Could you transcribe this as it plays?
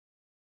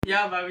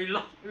Yeah, but we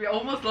lost. We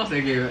almost lost the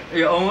game.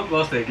 We almost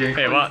lost the game.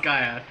 Wait, what? This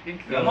guy, I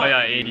think. Oh yeah,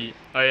 AD.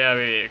 Oh yeah,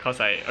 wait, cause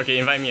okay,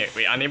 invite me.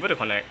 Wait, unable to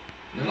connect.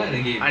 You're not in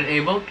the game.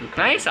 Unable to connect.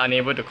 Nice,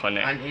 unable to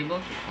connect. Unable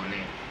to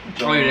connect.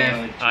 Troy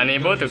left.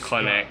 Unable to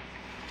connect.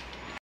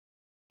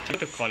 Unable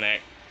to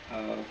connect.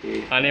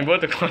 Okay. Unable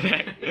to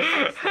connect.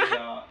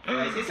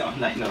 Is this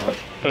online now?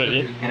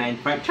 Really? And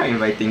I try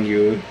inviting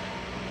you.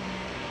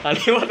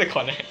 Unable to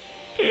connect.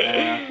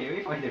 Okay,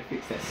 wait for you to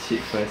fix that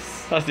shit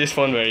first. How's this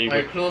phone very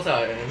I good? close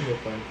out and then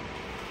open.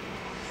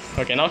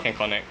 Okay, now can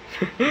connect.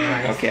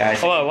 Nice. Okay, I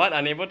see. Oh, what?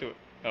 Unable to.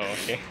 Oh,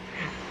 okay.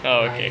 Oh,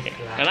 okay, okay.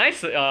 A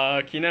nice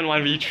Kynan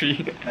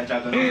 1v3. That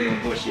juggernaut no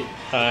bullshit.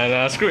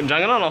 And screw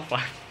juggernaut not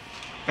fun.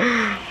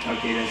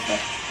 Okay, let's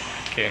start.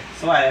 Okay.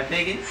 So what I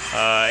play again?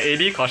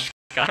 WP Koshka.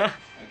 Okay.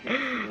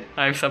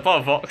 I'm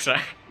support Vox, right?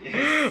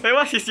 Yes. Wait,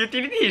 what's his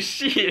utility? Is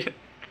shit.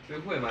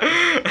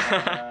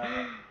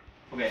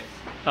 Okay.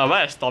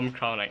 What is Storm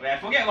Crown like? Wait, I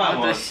forget what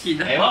What the was.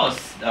 shit? Hey, what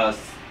was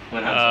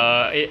when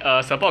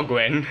I support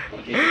Gwen.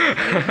 Okay.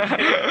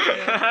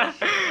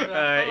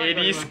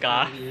 AD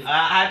Scarf.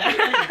 I've actually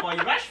done it before.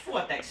 You rush full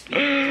attack speed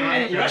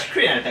and you rush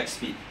crit and attack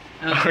speed.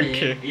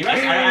 Okay. You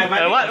rush.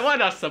 What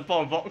does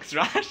support Vox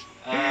rush?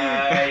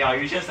 Your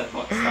usual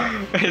support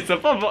stuff.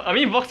 Support Vox. I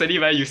mean Vox already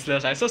very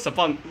useless. So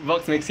support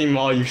Vox makes him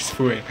more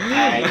useful.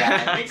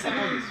 Yeah, it makes them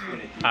more useful.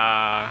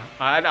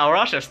 I'll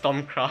rush a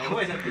Storm Crown. Who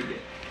isn't pretty good?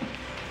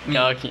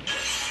 Yeah, okay.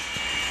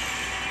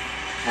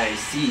 I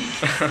see.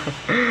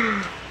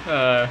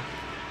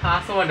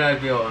 So what do I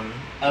build on?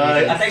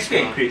 Attack speed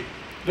and crit.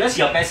 Because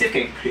your passive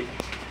can crit.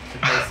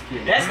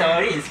 That's the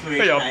only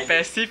inspiration. So your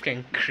passive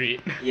can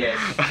crit. Yes.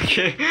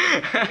 Okay.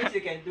 Means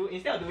you can do,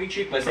 instead of doing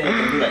 3%, you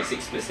can do like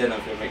 6%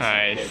 of your maximum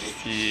I damage.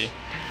 see.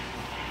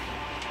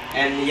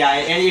 And yeah,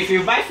 and if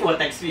you buy full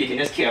attack speed, you can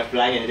just keep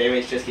applying and the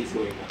damage just keeps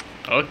going up.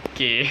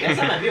 Okay. Last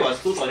time my build was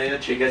 2 tornado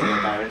triggers and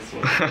a Tyrant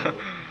Sword. So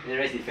the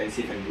rest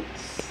defensive and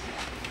boots.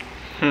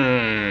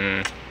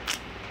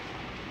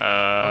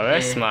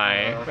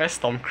 Where's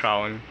Storm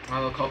Crown? I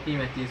will copy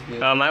Matthew's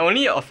build. My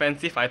only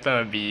offensive item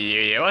would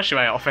be, what should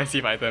my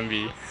offensive item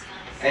be?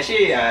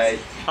 Actually,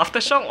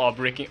 Aftershock or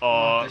breaking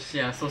or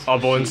So or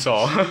bone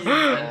saw?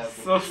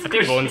 so I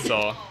think bone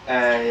saw.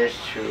 that's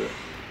true.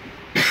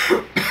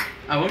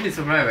 I won't be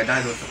surprised if I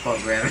die to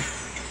support Gwen.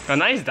 A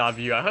nice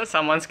W. I heard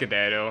someone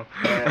skedaddle.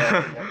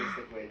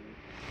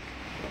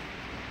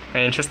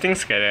 An interesting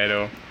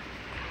skedaddle.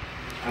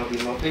 I'll be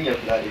mopping your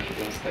blood if you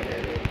don't start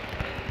at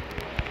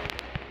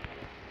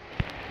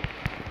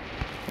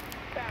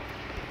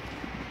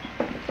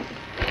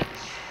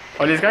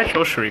Oh, this guy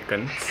throws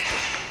shurikens.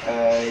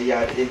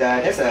 Yeah,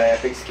 that's an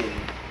epic skin.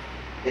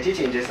 It actually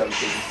changes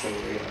something, so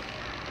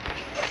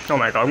yeah. Oh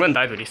my god, I'm gonna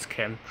die to this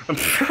cam.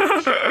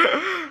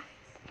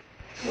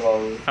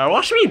 Well,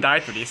 Watch me die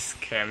to this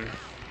cam.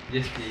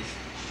 Yes, please.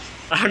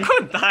 I'm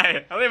gonna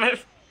die. I mean, my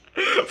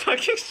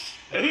fucking.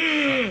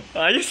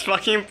 I use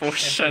fucking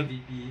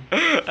potion.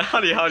 How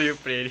do you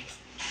play this?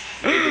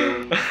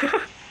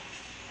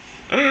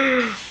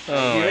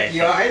 Oh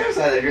your items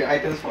are the good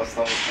items for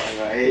Stormcrown,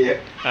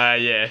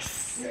 right?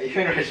 Yes. Yeah,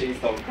 even rushing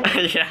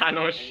Stormcrown. Yeah,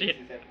 no shit.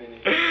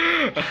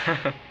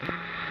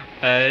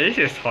 This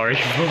is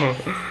horrible.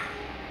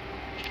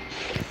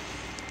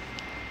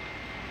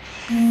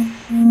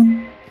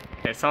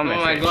 Okay, Oh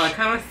my god, I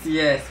can't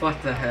CS,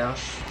 what the hell?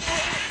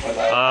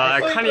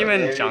 I can't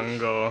even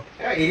jungle.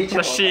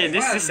 But shit,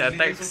 this is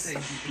attack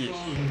speed.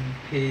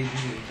 Hey,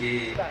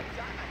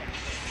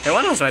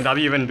 what does my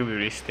W even do with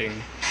this thing?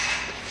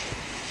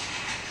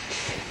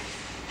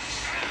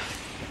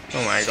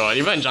 Oh my god,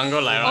 even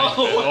jungle like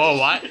oh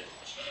what?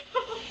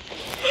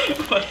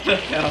 What the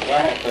hell?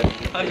 What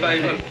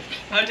happened?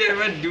 How do you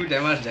even do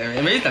that much damage?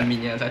 Maybe it's the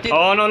minions, I think.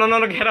 Oh no,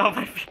 get out of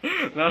my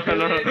feet. No.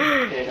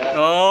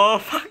 Oh,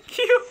 fuck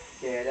you.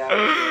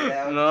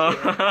 No.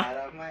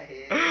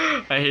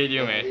 I hate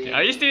you, man.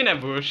 Are you still in that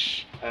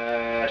bush?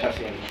 Trust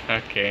me.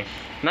 Okay.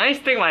 Nice,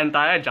 take my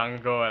entire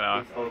jungle.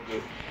 It's all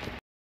good.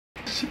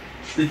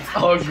 It's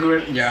all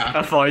good,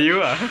 yeah. For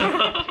you.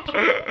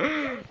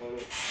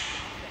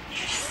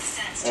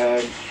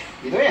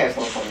 You don't have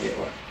Stormcrown yet,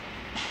 what?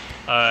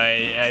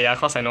 Yeah,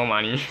 cause I no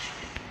money.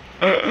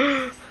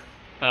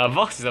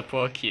 Vox is a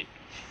poor kid.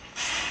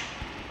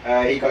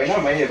 He got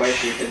enough money to buy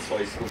shurikens for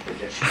his school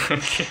project.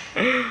 Okay.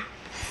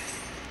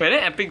 Wait,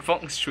 then Epic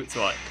Vox shoots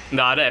what?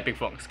 The other Epic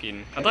Vox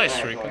skin. I thought it's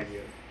shuriken.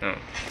 No. I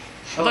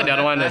thought the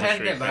other one is a I have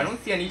that, but I shuriken.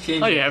 don't see any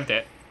change. Oh, you have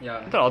that? Yeah.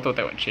 I thought auto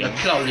attack would The change.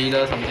 Cloud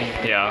Leader something.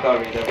 Yeah.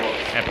 Cloud Reader Box.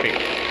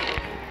 Epic.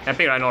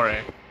 Epic Rhino,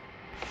 right?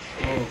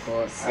 Oh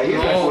god. I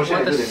use my potion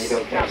what to do the the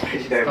middle camp. I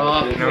should have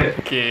Stop. potion.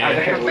 Okay. I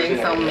don't have Playing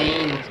potion. some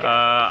main.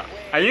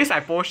 I used my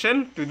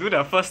potion to do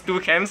the first 2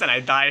 camps and I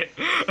died.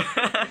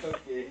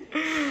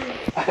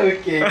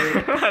 Okay.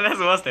 That's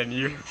worse than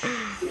you.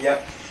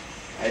 Yep.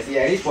 I see,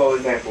 at least 4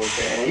 was my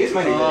potion. And I use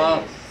my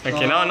Stop. laser.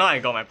 Okay, now I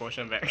got my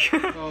potion back.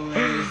 Oh,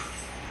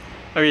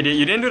 Oh, you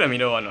didn't do the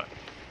middle one, what?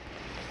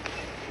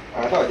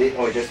 I thought I did.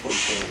 Oh, just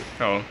potion.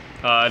 Oh.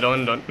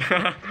 Don't.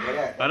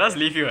 I'll just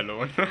leave you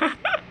alone.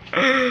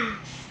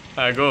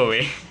 Go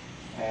away.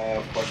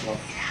 Of course not.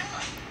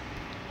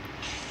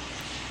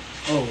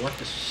 Oh, what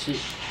the shit?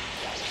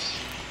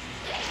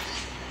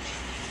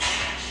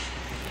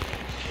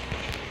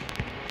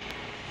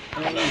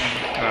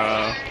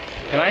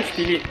 Can I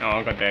steal it?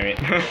 Oh, god damn it.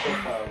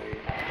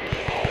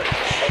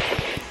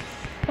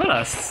 What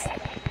does?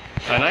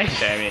 A nice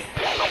damage.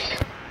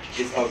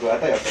 It's all good. I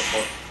thought you were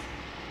support.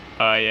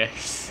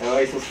 Yes. Why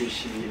are you so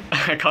squishy?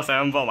 Cause I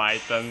haven't bought my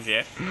items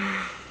yet.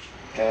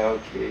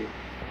 Okay.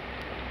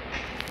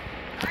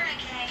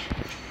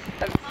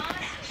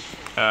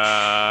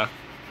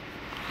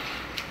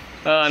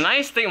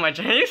 Nice thing, my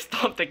jungle. You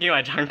stop taking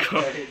my jungle.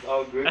 It's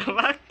all good.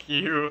 Fuck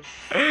you.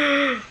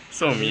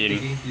 So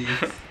mean.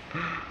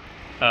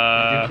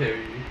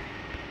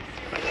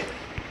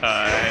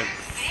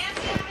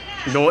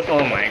 Don't.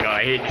 Oh my god,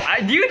 I hate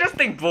you. Do you just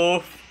take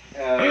both?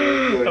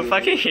 I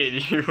fucking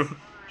hate you.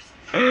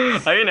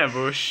 Are you in a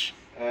bush?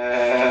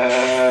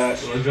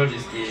 George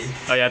is gay.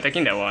 Oh yeah,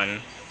 taking that one.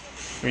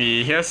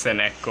 Here's an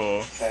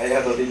echo.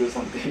 Yeah, totally do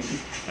something. It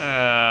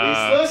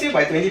slows you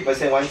by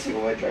 20% once you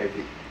overdrive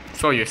it.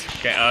 So useful.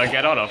 Get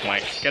out of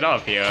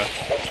here.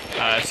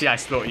 See, I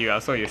slowed you.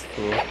 I'm so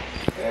useful.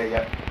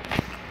 Yeah.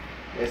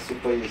 That's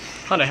super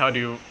useful. How the hell do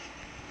you?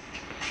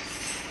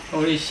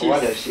 Holy shit.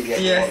 What the shit?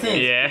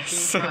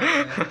 Yes.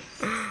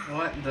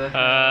 What the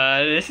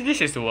hell? This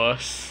is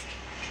worse.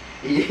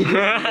 I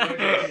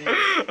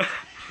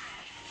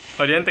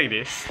didn't take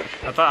this.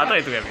 I thought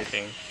you took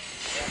everything.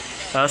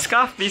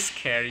 Skaarf, please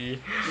carry.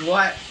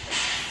 What?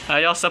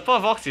 Your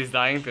support Vox is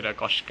dying to the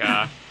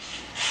Koshka.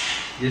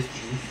 Yes,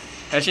 please.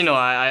 Actually no,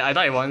 I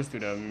died once to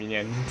the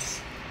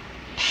minions.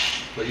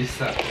 But you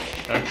suck.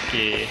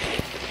 Okay.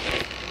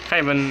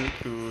 Can't even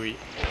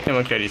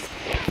clear this.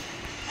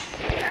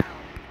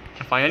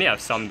 I finally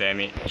have some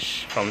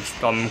damage from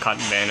Stormcut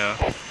banner.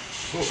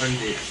 Oh, I'm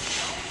dead.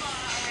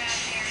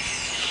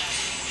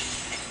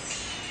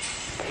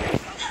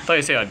 I thought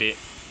you said you're dead.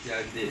 Yeah,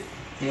 I'm dead.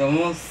 He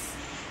almost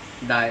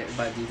died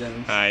but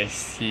didn't. I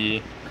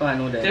see. Cause I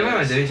know that. Can I buy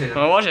my damage item?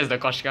 I'll watch as the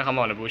Koshka come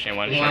out of the bush and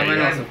one shot I'm you.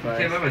 not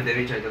surprised. Can I buy my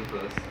damage item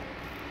first?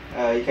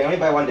 You can only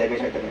buy one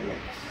damage item at max.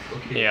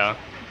 Okay. Yeah.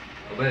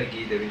 I'll buy a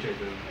gay damage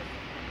item.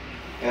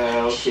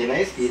 Okay,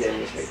 nice gay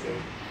damage item.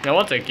 Now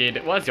what's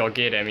your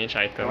gay damage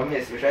item?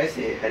 Yes, should I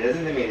say? It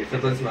doesn't make any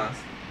difference.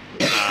 Mask.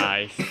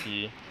 I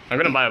see. I'm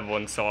gonna buy a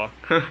bone saw.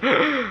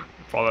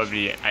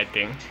 Probably, I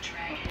think.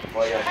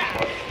 Oh yeah,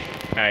 support.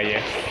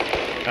 Yes.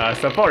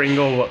 Support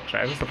Ringo works,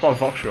 right? Support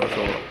Vox should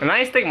also work. And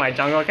I take my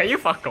jungle, can you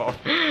fuck off?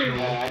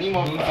 I need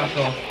more fuck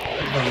off.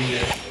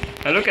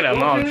 And look at the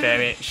amount of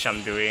damage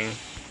I'm doing.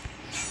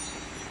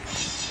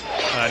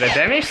 The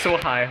damage so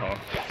high, huh?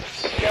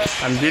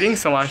 I'm dealing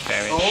so much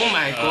damage. Oh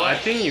my god. I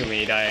think you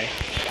may die.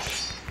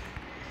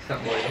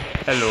 Suck boy.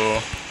 Hello.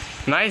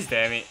 Nice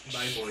damage.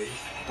 Bye boy.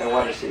 I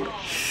want to say.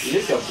 You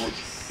use your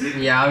boots.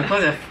 Yeah,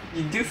 because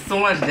you do so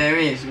much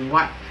damage.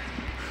 What?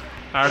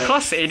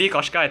 Cause AD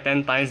Koshka is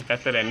 10 times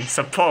better than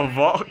support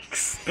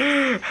Vox.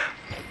 Yeah,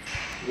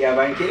 but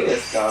I'm killing the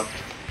Skaarf,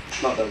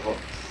 not the Vox.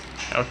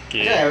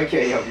 Okay. I haven't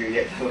killed any of you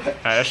yet.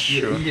 That's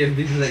true. I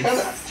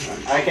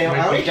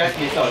only just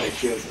missed out the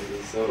kills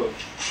already, so.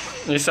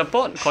 You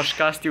support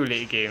Koshka still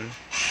late game.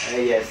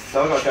 Yes,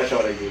 so Koshka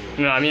short the game.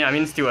 No, I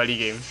mean still early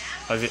game.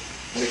 Was it?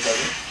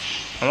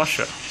 I'm not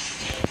sure.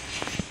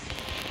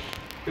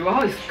 Wait,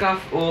 how is Skaarf?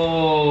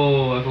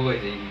 Oh, I forgot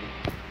it's AD.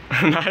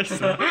 Nice.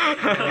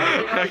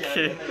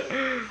 Okay.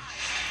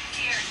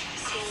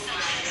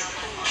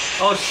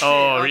 Oh shit.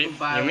 Oh, you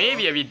may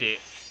be a bit dead.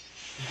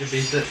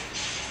 Debated.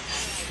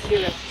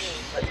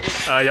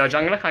 Your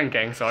jungler can't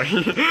gank, sorry.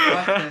 What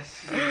the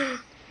shit?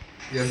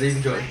 Your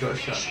name George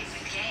shot.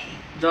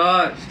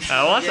 George.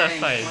 What the gang,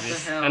 fuck is what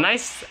this? the hell? A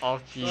nice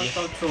ulti.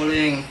 Stop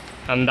trolling.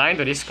 I'm dying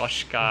to this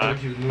Koshka.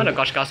 How the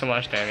Koshka so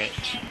much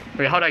damage?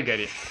 Wait, how do I get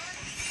it?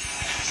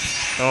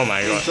 Oh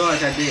my god.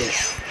 George, I did.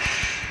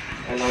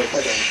 I know it's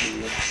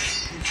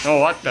not Oh,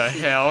 what the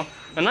hell?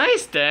 A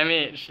nice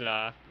damage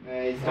lah.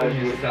 it's not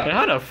good. Wait,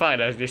 how the fuck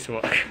does this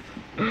work?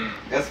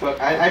 That's what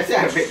I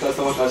said. I picked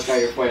someone Koshka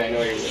before and I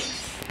know it works.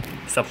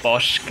 It's a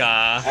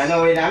Poshka. I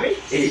know, wait, I mean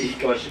AD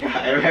Koshka.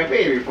 I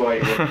played it before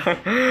it works.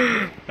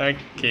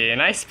 Okay,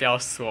 nice spell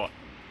sword.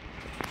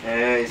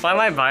 Why Why am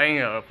I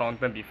buying a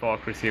fountain before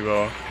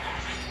Crucible?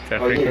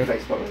 Oh, you need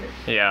flex spot on it.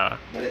 Yeah.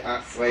 But,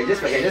 wait,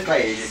 just buy AD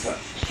one.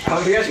 How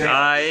many years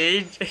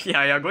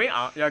Yeah, you're going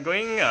out. You're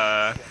going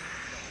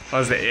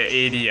what's the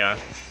AD? Yeah,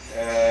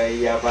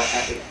 but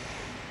sure.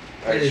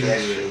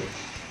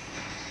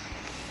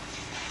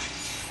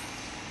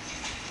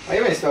 I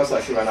even spell so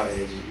I still run out of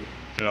energy.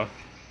 No.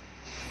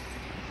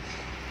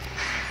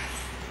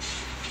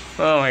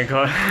 Oh my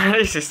god,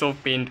 this is so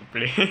pain to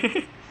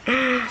play.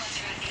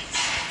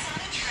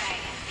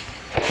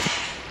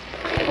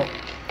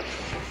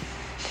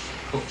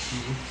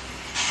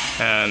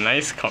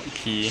 Nice cock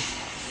key.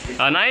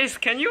 Nice,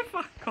 can you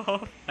fuck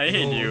off? I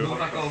hate you. No,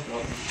 fuck off.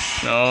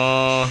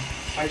 No.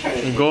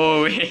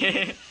 Go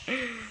away.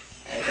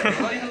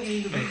 Why you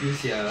mean to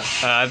Matthews here?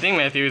 I think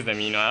Matthew is the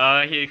mean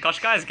one.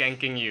 Koshka is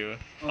ganking you.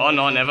 Oh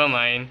no, never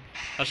mind.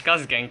 Koshka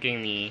is ganking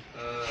me.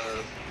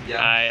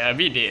 Yeah. I a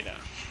bit dead.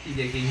 He's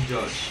ganking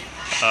George.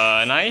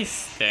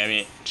 Nice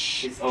damage.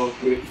 It's all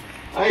good.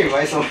 Why you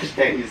buy so much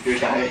tank, you still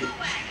die?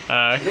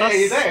 Yeah, you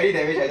don't have any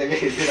damage item,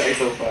 you still die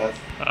so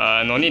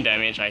fast. No need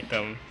damage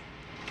item.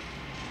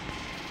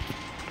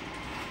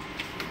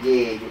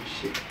 Yay, good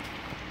shit.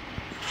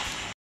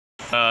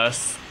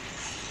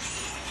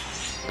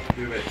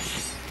 Be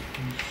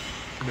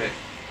back.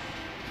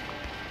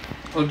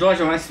 Oh, George,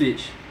 you want to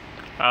switch?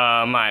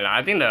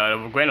 I think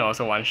the Gwen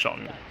also one shot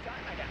me.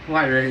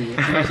 Why really?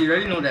 She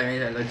really no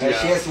damage, legit.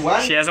 She has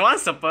one. She has one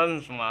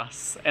Serpent's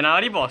Mask, and I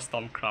already bought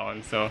Storm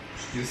Crown, so.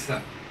 You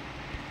suck.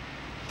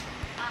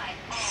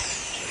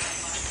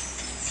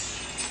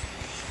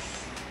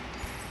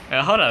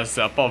 How does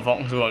pop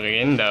Vox work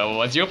again? The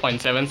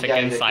 0.7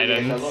 second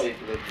silence.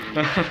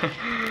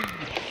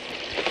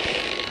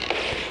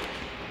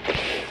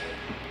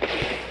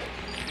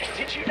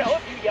 Did you know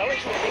if you yell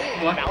into a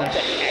ring, What the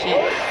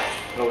shit?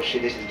 Oh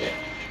shit, this is bad.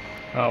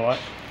 Oh, what?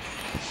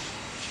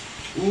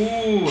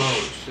 Ooh,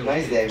 ouch.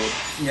 Nice damage.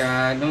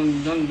 Yeah,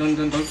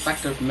 don't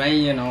fuck with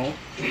me, you know.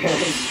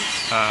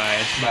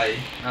 Alright. Bye.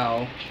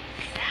 Ow.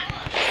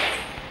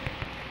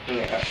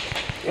 Yeah.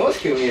 You almost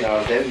killed me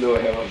now, damn low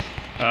health.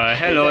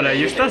 Hello, the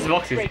useless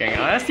Vox is getting.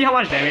 Let's see how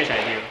much damage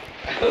I do.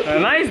 A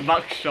nice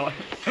buckshot.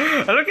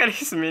 Look at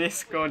this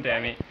minuscule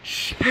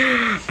damage.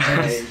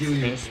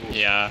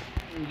 Yeah.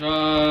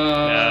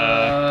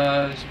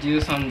 Just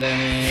do some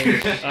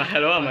damage.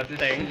 Hello, I'm a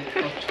tank.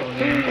 Stop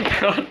trolling.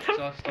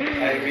 Stop.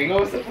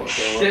 Ringo support.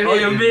 Oh,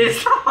 you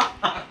missed!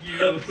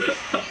 You.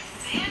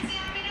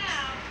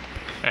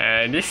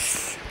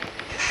 This.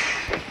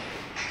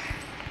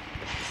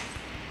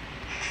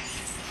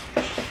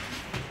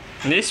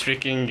 This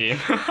freaking game,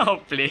 I'll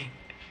play.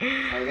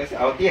 I guess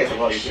ulti has a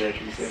lot of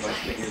utility, so it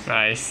must make use.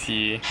 I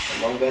see. The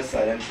longest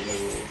silence in the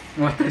world.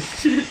 What the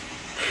shit?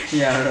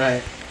 Yeah,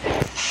 right.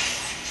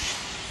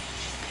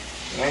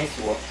 Nice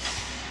walk.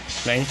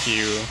 Thank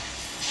you.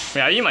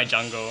 Wait, are you in my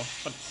jungle?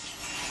 What?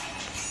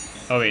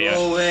 Oh wait, yeah.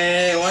 No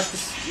way, what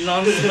is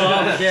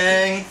non-stop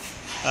gang?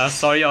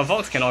 Sorry, your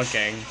Vox cannot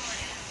gang.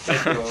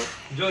 Let's go.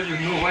 George, you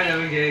know why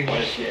never gang?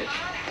 Oh shit.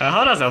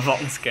 How does a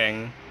Vox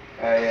gang?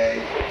 Yeah.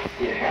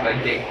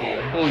 Like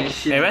gang. Holy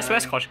shit. Hey, where's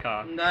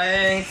Koshka? I'm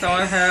dying,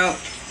 someone help.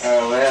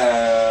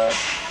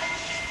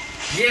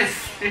 Yes!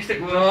 Hashtag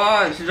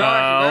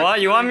George, what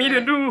you want me to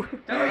do?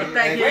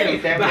 Attack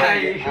him!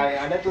 Bye!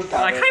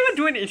 I can't even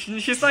do it,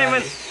 she's not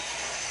even...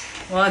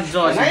 What,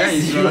 George? That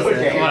is Nice. yours.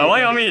 What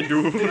you want me to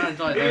do? What,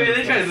 George?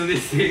 Let's try to do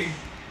this thing.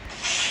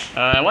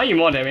 Why you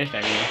more damage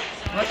than me?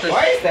 What the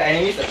Why is the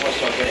enemy support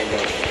stronger than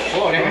yours?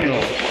 Oh, never No.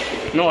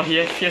 mind. No, he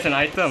has an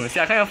item. See,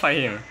 I can't even fight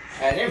him.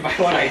 I didn't buy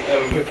one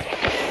item.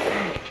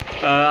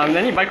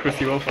 Let me buy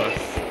Crucible first.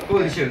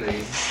 Holy shit,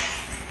 name.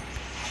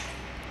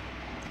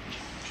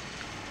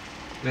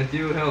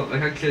 Matthew, help. I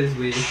can't clear this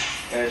way.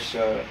 Yeah,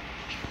 sure.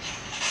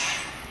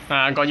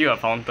 I got you a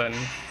fountain.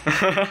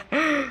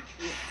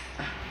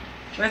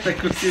 Where's the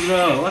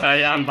crucible? What?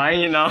 Yeah, I'm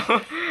buying it now.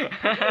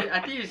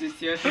 I think you should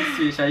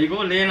seriously switch. You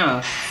go lane.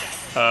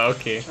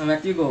 Okay.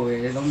 Matthew, go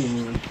away. Don't be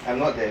mean. I'm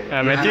not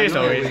there. Matthew is I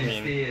know always Wait,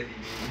 mean. stay at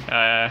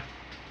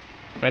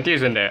the Matthew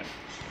isn't there.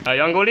 You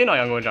want go lane or you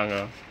want go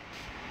jungle?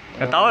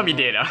 The tower be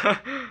dead.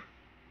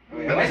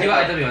 Matthew,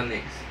 what item you want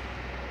next?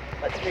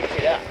 Let's mix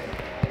it up.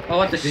 Oh,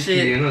 what the This shit?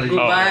 game, not the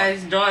Goodbye,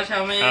 George,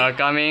 help me.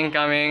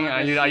 Coming.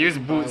 I use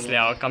boots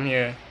now. Come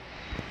here.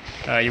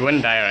 You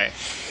won't die, right?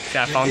 See,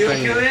 I Kill fountain.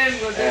 him,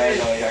 go there.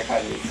 No, I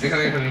can't use.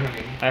 Coming.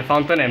 I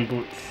fountain and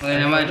boots. Okay,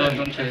 never mind, George,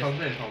 don't chase.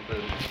 Fountain.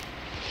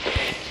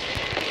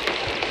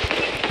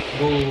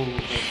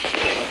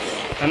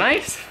 Go.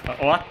 Nice.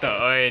 What the?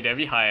 Oh, they're a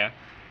bit higher.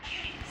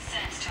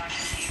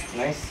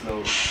 Nice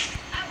slow.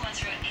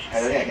 I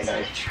don't think I can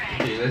die.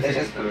 Okay, Let's let's just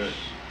just push.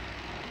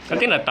 I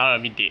think the turret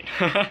a bit dead.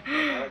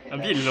 A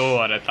bit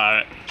low the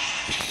turret.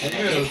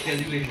 Anyway, I'll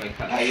calculate my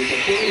card. You can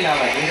kill me now,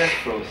 my game just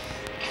froze.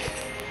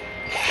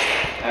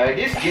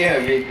 This game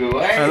a bit good.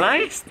 Why?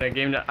 Nice. The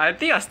game. I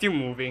think I'm still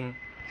moving.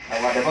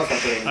 What, the boss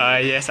controlling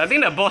me? Yes. I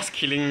think the boss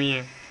killing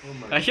me. Oh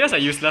my. Here's a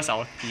useless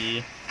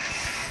ulti.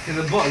 Can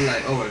the bot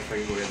like, oh my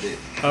friend, go at it.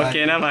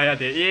 Okay, now I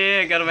got it.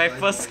 Yeah, got my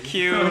first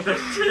kill.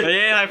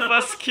 Yeah, my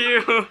first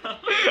kill.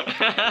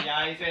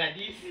 Yeah, it's when I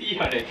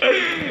DC on it.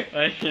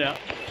 Yeah.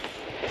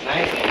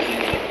 Nice.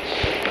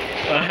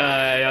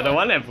 You're the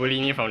one that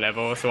bullied me from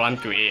levels 1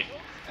 to 8.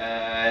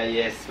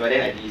 Yes, but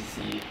then I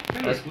DC.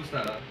 When does school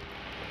start?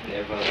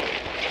 Never. When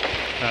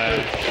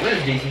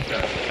does JC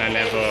start? I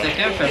never.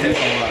 Second February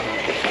for what?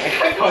 I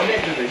can't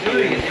connect to the You know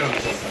you game. can take on the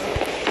first.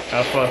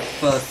 First.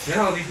 First. Then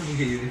how do people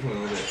get uniform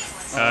and all that?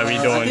 We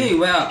I don't. think we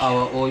wear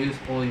our old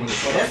uniform. Oh,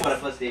 that's for the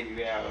first day we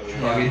wear our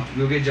Yeah.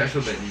 We'll get judged so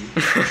badly.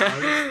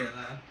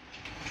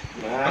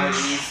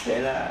 Nice,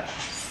 Stella.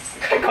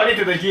 I can't connect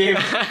to the game.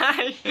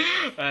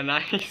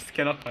 Nice,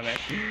 cannot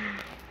connect.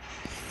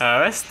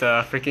 Where's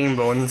the freaking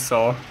bone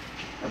saw?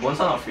 The bones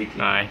are not freaking.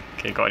 Nah,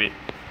 okay, got it.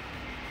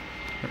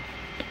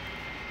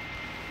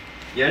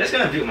 You're just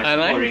gonna build my I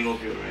like- super ring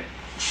build,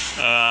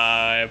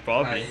 right?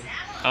 Probably.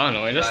 I don't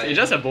know. It's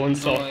just a bone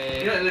saw.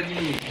 Yeah, let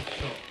me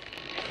stop.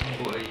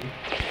 Boy.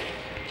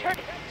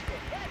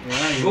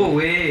 Yeah, Go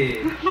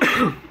away.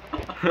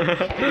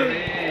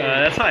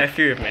 That's how I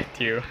feel with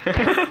Matthew.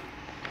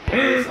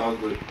 It's all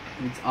good.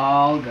 It's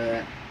all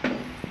good.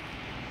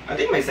 I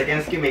think my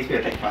second skill makes me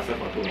attack faster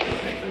for 2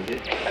 attacks, does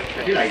it? I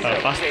feel like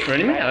it's Fast,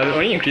 really? It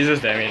only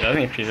increases damage,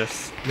 doesn't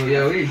increases No,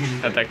 yeah, wait.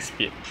 attack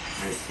speed.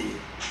 I see.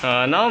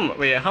 Now,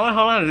 wait, how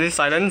long is this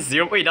silence?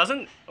 0? Wait, it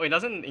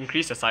doesn't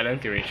increase the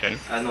silence duration.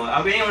 No,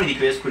 upgrading only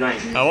decreases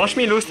cooldown. Watch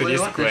me lose to Wait, this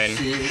what the Gwen.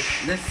 shit?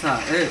 Let's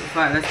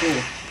fine, let's go.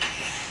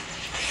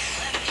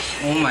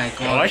 Oh my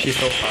god. Why is she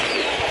so fast?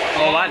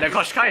 Oh what? The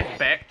Koshka is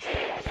back?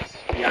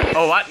 Yeah.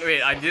 Oh what?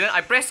 Wait,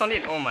 I pressed on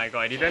it. Oh my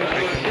god, I didn't.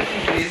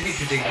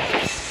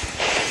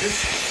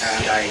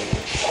 I'm dying.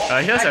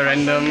 Here's a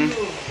random.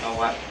 Oh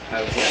what?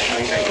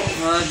 Okay,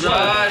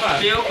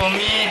 Josh, chill for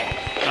me.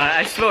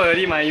 I slow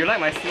already, you like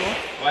my slow?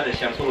 What the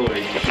shell so low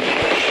already?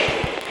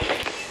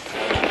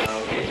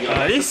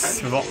 Okay,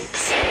 This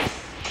Vox.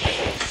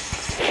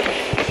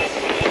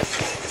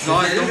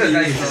 Josh, don't be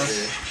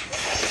useless.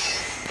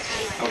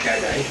 Okay, I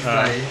died.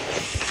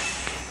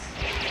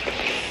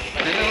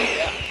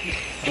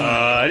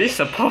 Hello? This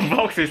support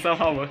Vox is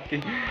somehow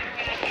working.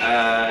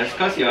 It's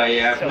cause now I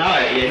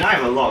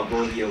have a lot of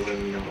gold here over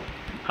me now.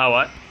 How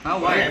what? How I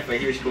why? have a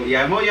huge gold.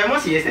 Yeah, you're more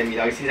serious than me.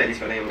 Like, since I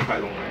disconnected for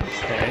quite long time.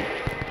 Okay.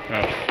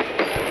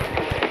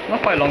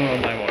 Not quite long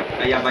time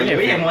what? Yeah, but you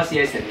already have more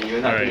CS than me.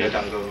 You're not doing the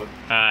jungle.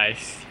 I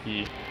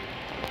see.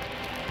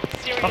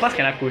 How fast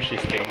can I push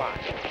this thing?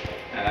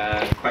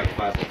 Quite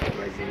fast,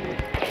 surprisingly.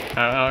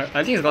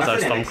 I think it's got a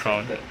Storm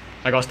Crown.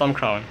 I got Storm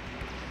Crown.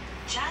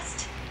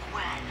 Just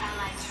Gwen.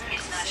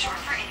 It's not short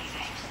for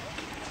anything.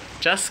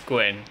 Just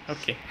Gwen.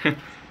 Okay.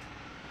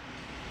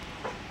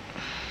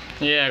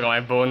 Yeah, I got my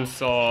bone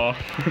saw.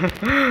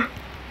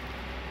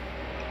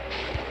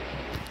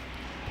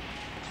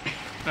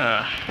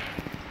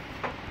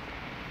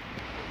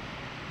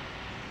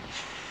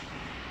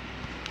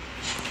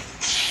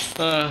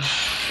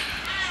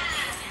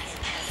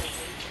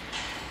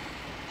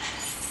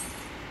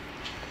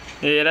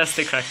 Yeah, let's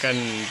take Kraken.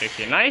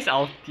 Okay, nice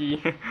ulti.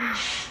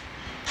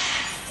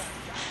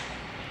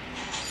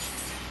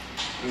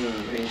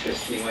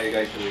 Interesting. What are you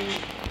guys doing?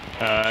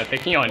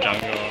 Taking on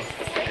jungle.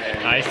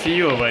 I see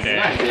you over there.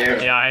 Not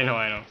there. Yeah, I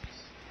know.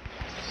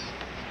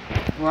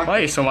 What? Why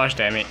is so much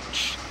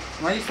damage?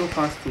 Why are you so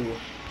fast too?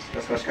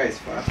 Because Koshka is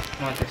fast.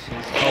 What the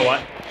shit? Oh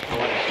what?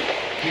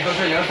 Because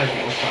you're not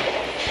fighting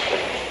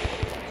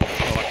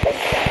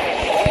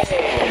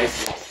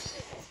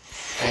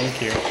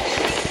Thank you.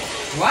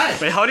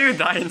 What? Wait, how do you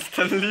die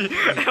instantly?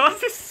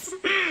 What's this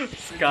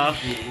scarf?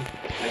 I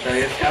tell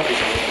you, Skaarf is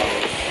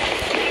overpowered.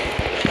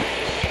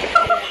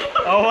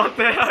 Oh, what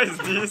the hell is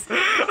this?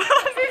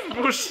 This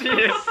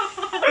bullshit.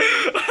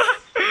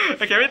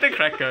 Okay, we take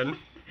Kraken.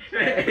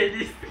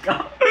 AD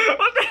Scarf.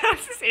 What the hell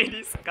is this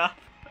AD scarf?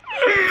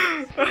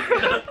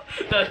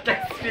 The attack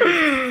speed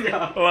is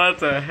yeah. What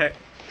the heck?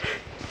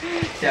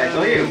 Yeah, I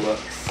told you it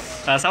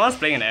works. Someone's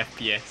playing an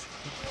FPS.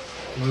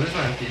 No, that's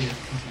not TPS.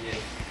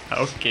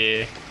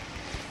 Okay.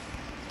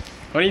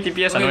 Only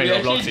TPS I know Okay, in you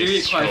Roblox actually do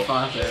is it quite stroke.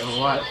 fast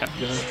What?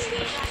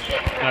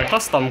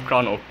 Cause Storm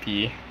Crown OP.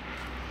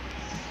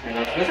 And I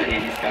was supposed to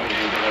AD Skaarf is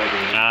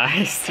I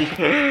see.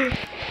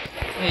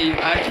 Hey, you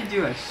actually do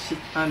a shit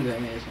ton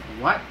damage.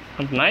 What?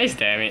 Nice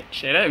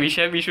damage. We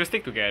should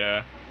stick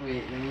together.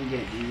 Wait, let me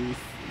get this.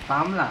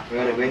 Farm lah.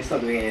 well, the Gwen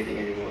stopped doing anything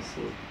anymore,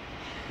 so.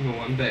 No,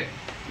 I'm back.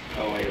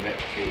 Oh, you're back.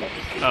 Okay,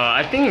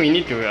 I think we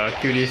need to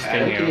kill this I thing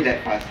don't think here.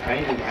 that fast. I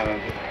need to have a.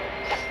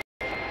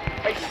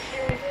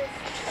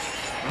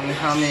 I'm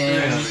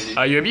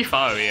coming. You're a bit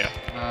far away.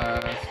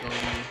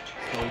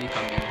 Slowly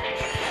coming.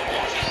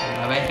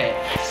 Very fat.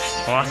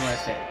 What? Very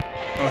fat.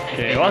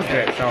 Okay, what's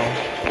that sound?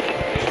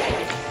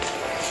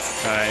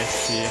 I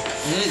see.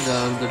 This is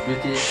the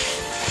British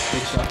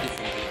patriotic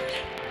movie.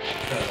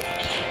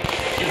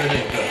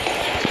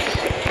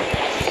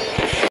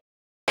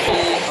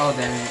 Oh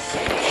damn it.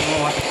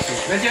 Oh what the shit.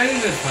 Where's your enemy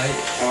fight?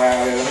 Oh,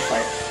 we're gonna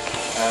fight.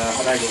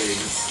 How do I go in?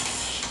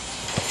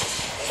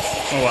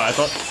 Oh, I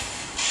thought.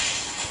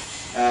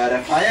 The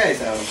fire is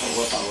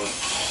overpowered.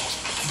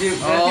 Dude,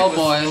 Oh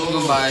boy,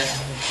 goodbye.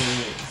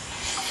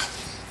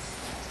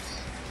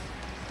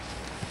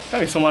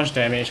 That is so much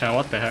damage, huh?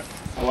 What the heck?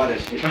 Oh, what the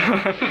shit.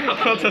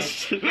 What the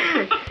shit? I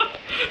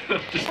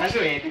can't do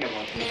anything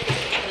about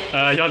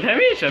it. Your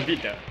damage a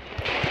bit.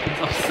 It's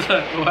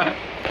absurd, what?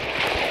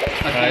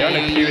 Okay, you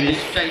wanna kill this?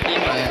 distract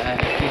him, I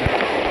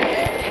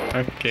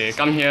kill. Okay,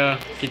 come here,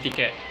 kitty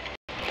cat.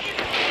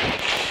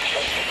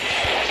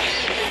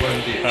 What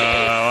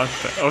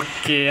the?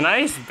 Okay,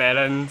 nice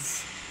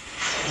balance.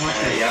 What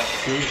the Yeah.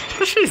 shit?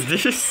 What shit is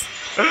this?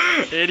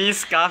 AD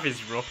Scarf is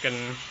broken.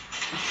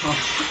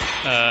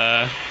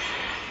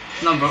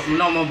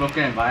 Not more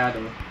broken than Vaya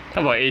though.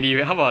 How about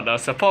AD? How about the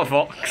support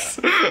Vox?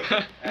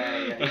 Yeah,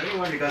 only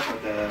one because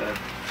of the.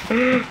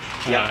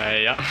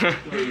 Yeah.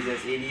 Two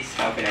reasons: AD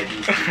Skaarf and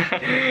DC.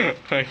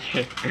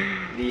 Okay.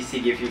 DC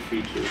give you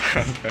free kills.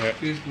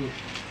 Feels good.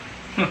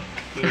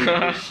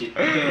 Shit.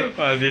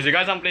 What is this? You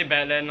guys don't play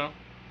Badland, no?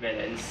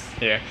 Balance.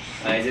 Yeah.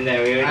 Isn't that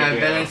way? I have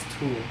balance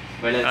 2.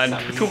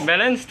 Balance sucks.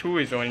 Balance 2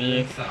 is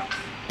only Sucks.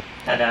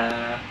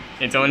 Ta-da!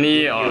 it's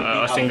only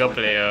a single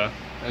player.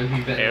 I'll be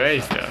back. Okay, where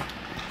is the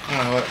Oh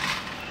my god.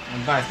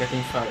 My bar is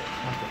getting fried. What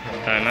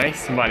the hell?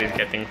 nice but is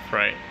getting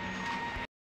fried.